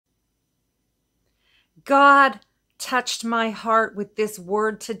God touched my heart with this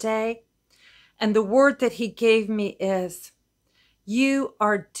word today. And the word that he gave me is, you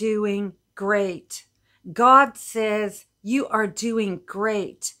are doing great. God says you are doing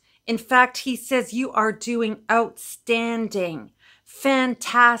great. In fact, he says you are doing outstanding,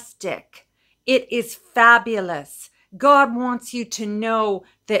 fantastic. It is fabulous. God wants you to know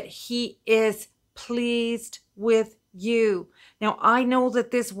that he is pleased with you. Now, I know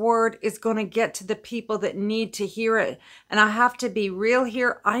that this word is going to get to the people that need to hear it. And I have to be real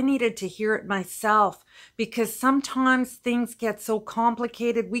here. I needed to hear it myself because sometimes things get so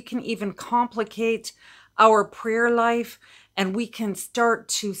complicated. We can even complicate our prayer life and we can start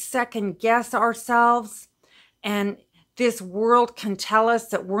to second guess ourselves. And this world can tell us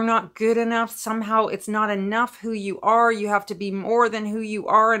that we're not good enough. Somehow it's not enough who you are. You have to be more than who you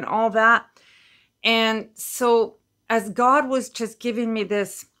are and all that. And so as God was just giving me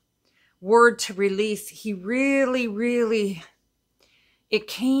this word to release, he really, it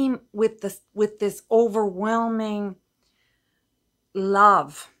came with this overwhelming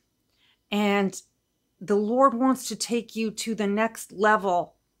love. And the Lord wants to take you to the next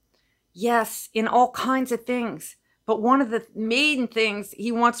level. Yes, in all kinds of things. But one of the main things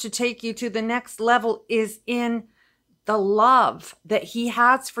he wants to take you to the next level is in the love that he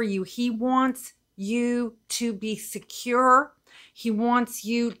has for you. He wants you to be secure. He wants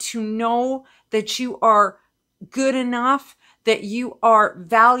you to know that you are good enough, that you are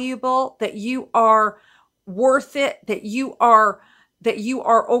valuable, that you are worth it, that you are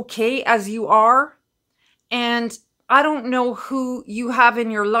okay as you are. And I don't know who you have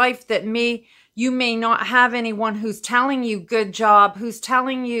in your life that you may not have anyone who's telling you good job, who's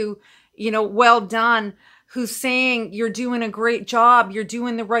telling you, well done, who's saying you're doing a great job, you're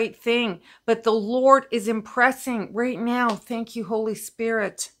doing the right thing. But the Lord is impressing right now. Thank you, Holy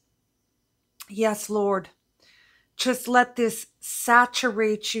Spirit. Yes, Lord. Just let this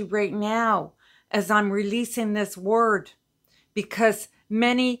saturate you right now as I'm releasing this word, because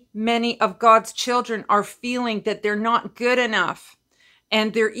many of God's children are feeling that they're not good enough,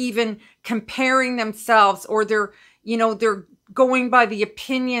 and they're even comparing themselves, or they're going by the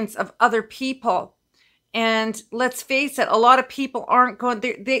opinions of other people. And let's face it, a lot of people aren't going,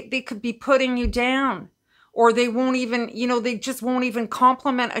 they could be putting you down, or they won't even, they just won't even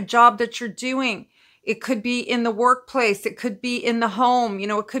compliment a job that you're doing. It could be in the workplace. It could be in the home.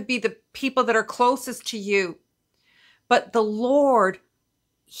 It could be the people that are closest to you. But the Lord,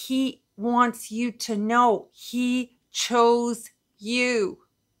 he wants you to know he chose you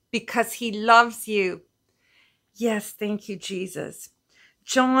because he loves you. Yes, thank you, Jesus.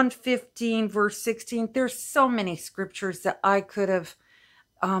 John 15, verse 16. There's so many scriptures that I could have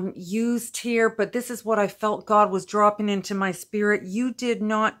used here, but this is what I felt God was dropping into my spirit. You did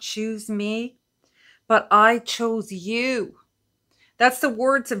not choose me, but I chose you. That's the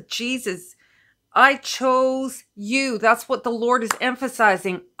words of Jesus. I chose you. That's what the Lord is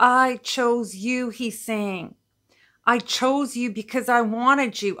emphasizing. I chose you, he's saying. I chose you because I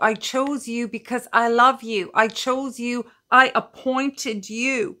wanted you. I chose you because I love you. I chose you. I appointed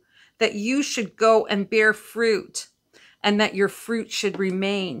you that you should go and bear fruit, and that your fruit should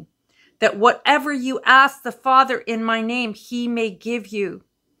remain. That whatever you ask the Father in my name, he may give you.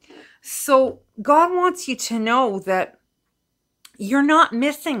 So God wants you to know that you're not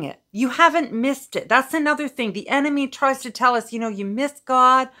missing it. You haven't missed it. That's another thing. The enemy tries to tell us, you missed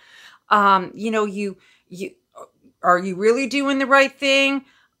God. Are you really doing the right thing?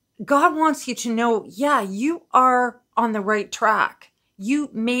 God wants you to know, yeah, you are on the right track. You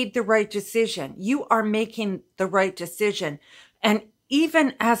made the right decision. You are making the right decision. And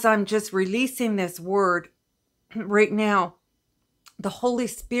even as I'm just releasing this word right now, the Holy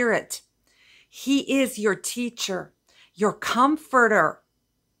Spirit, he is your teacher, your comforter,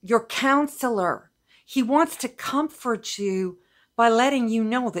 your counselor. He wants to comfort you by letting you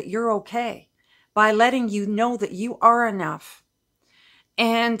know that you're okay, by letting you know that you are enough.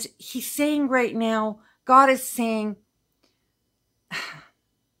 And he's saying right now, God is saying,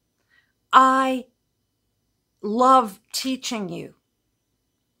 I love teaching you.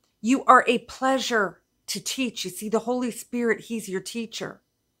 You are a pleasure to teach. You see, the Holy Spirit, he's your teacher.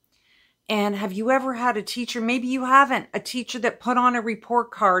 And have you ever had a teacher, maybe you haven't, a teacher that put on a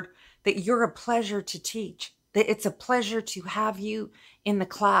report card that you're a pleasure to teach, that it's a pleasure to have you in the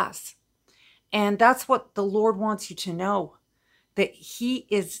class. And that's what the Lord wants you to know, that he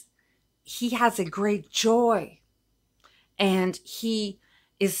has a great joy, and he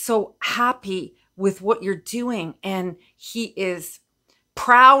is so happy with what you're doing, and he is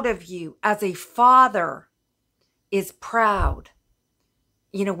proud of you as a father is proud.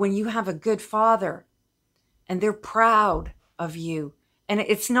 When you have a good father, and they're proud of you. And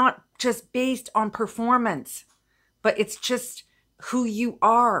it's not just based on performance, but it's just who you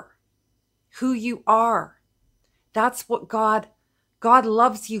are. Who you are. That's what God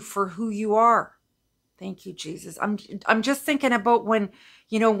loves you for who you are. Thank you, Jesus. I'm just thinking about when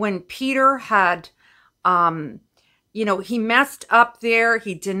Peter had, he messed up there.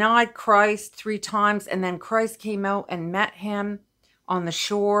 He denied Christ 3 times, and then Christ came out and met him on the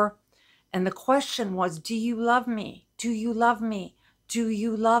shore. And the question was, do you love me? Do you love me? Do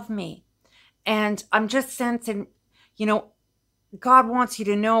you love me? And I'm just sensing, God wants you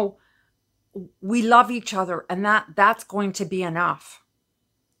to know we love each other, and that's going to be enough.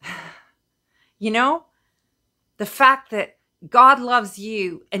 The fact that God loves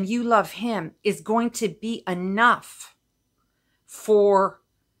you and you love him is going to be enough for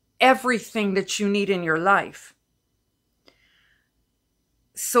everything that you need in your life.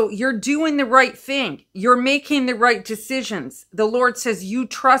 So you're doing the right thing. You're making the right decisions. The Lord says, you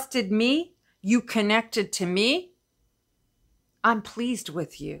trusted me. You connected to me. I'm pleased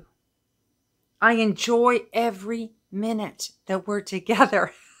with you. I enjoy every minute that we're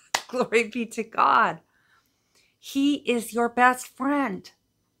together. Glory be to God. He is your best friend.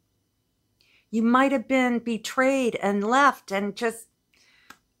 You might have been betrayed and left, and just,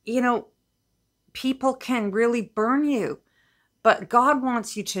 people can really burn you. But God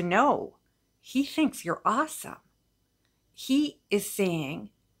wants you to know he thinks you're awesome. He is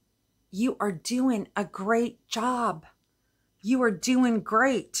saying you are doing a great job. You are doing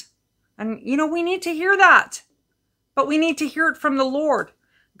great. And, we need to hear that. But we need to hear it from the Lord.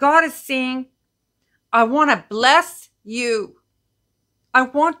 God is saying, I want to bless you. I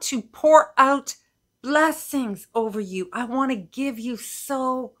want to pour out blessings over you. I want to give you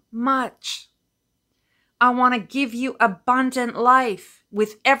so much. I want to give you abundant life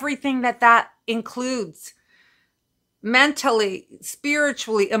with everything that includes. Mentally,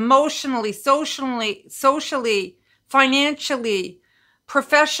 spiritually, emotionally, socially, financially,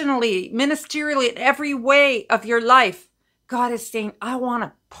 professionally, ministerially, in every way of your life. God is saying, I want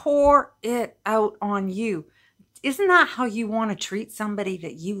to pour it out on you. Isn't that how you want to treat somebody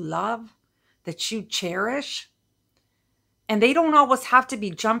that you love, that you cherish? And they don't always have to be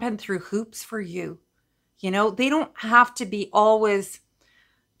jumping through hoops for you. They don't have to be always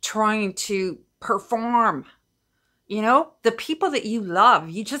trying to perform. The people that you love,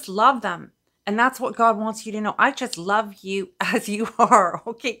 you just love them. And that's what God wants you to know. I just love you as you are.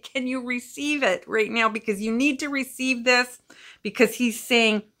 Okay, can you receive it right now? Because you need to receive this, because he's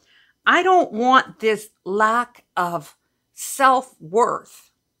saying, I don't want this lack of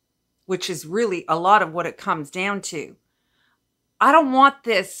self-worth, which is really a lot of what it comes down to. I don't want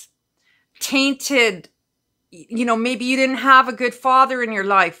this tainted, maybe you didn't have a good father in your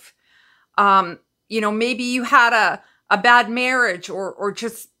life. Maybe you had a bad marriage, or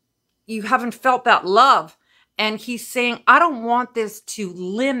just you haven't felt that love. And he's saying, I don't want this to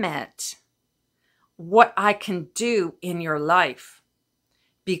limit what I can do in your life.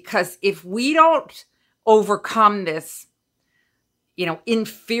 Because if we don't overcome this,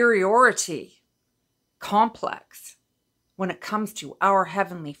 inferiority complex when it comes to our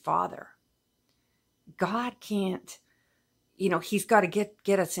Heavenly Father, God can't, he's got to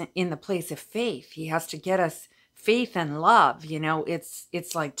get us in the place of faith. He has to get us faith and love.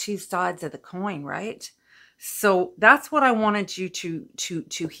 It's like 2 sides of the coin, right? So that's what I wanted you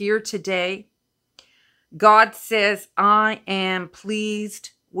to hear today. God says, I am pleased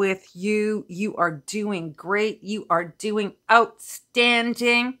with you. You are doing great. You are doing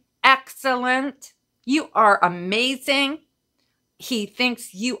outstanding, excellent. You are amazing. He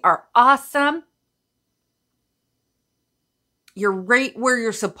thinks you are awesome. You're right where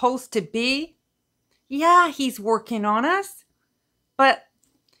you're supposed to be. Yeah, he's working on us, but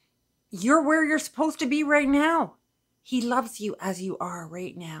you're where you're supposed to be right now. He loves you as you are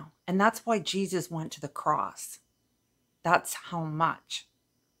right now. And that's why Jesus went to the cross. That's how much.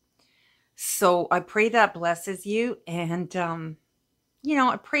 So I pray that blesses you. And,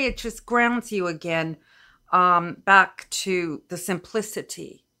 I pray it just grounds you again back to the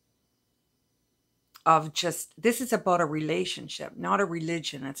simplicity of just, this is about a relationship, not a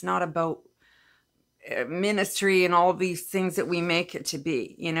religion. It's not about ministry and all these things that we make it to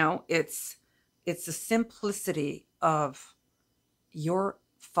be. It's the simplicity of your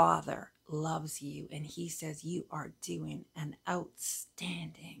Father loves you, and he says you are doing an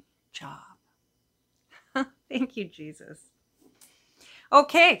outstanding job. Thank you, Jesus.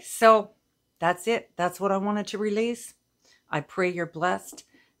 Okay, so that's it. That's what I wanted to release. I pray you're blessed.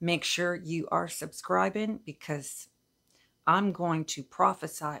 Make sure you are subscribing, because I'm going to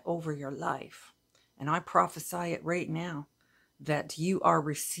prophesy over your life. And I prophesy it right now that you are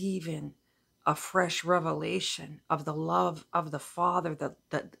receiving a fresh revelation of the love of the Father,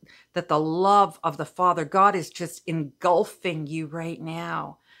 that the love of the Father, God is just engulfing you right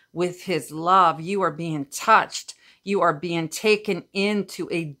now with his love. You are being touched. You are being taken into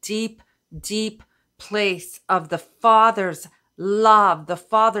a deep, deep place of the Father's love, the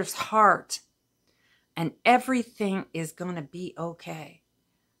Father's heart. And everything is going to be okay.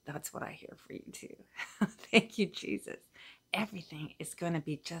 That's what I hear for you too. Thank you, Jesus. Everything is going to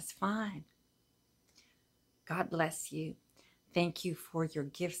be just fine. God bless you. Thank you for your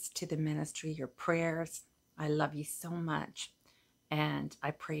gifts to the ministry, your prayers. I love you so much. And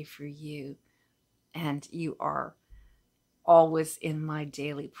I pray for you. And you are always in my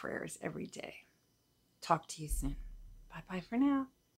daily prayers every day. Talk to you soon. Bye-bye for now.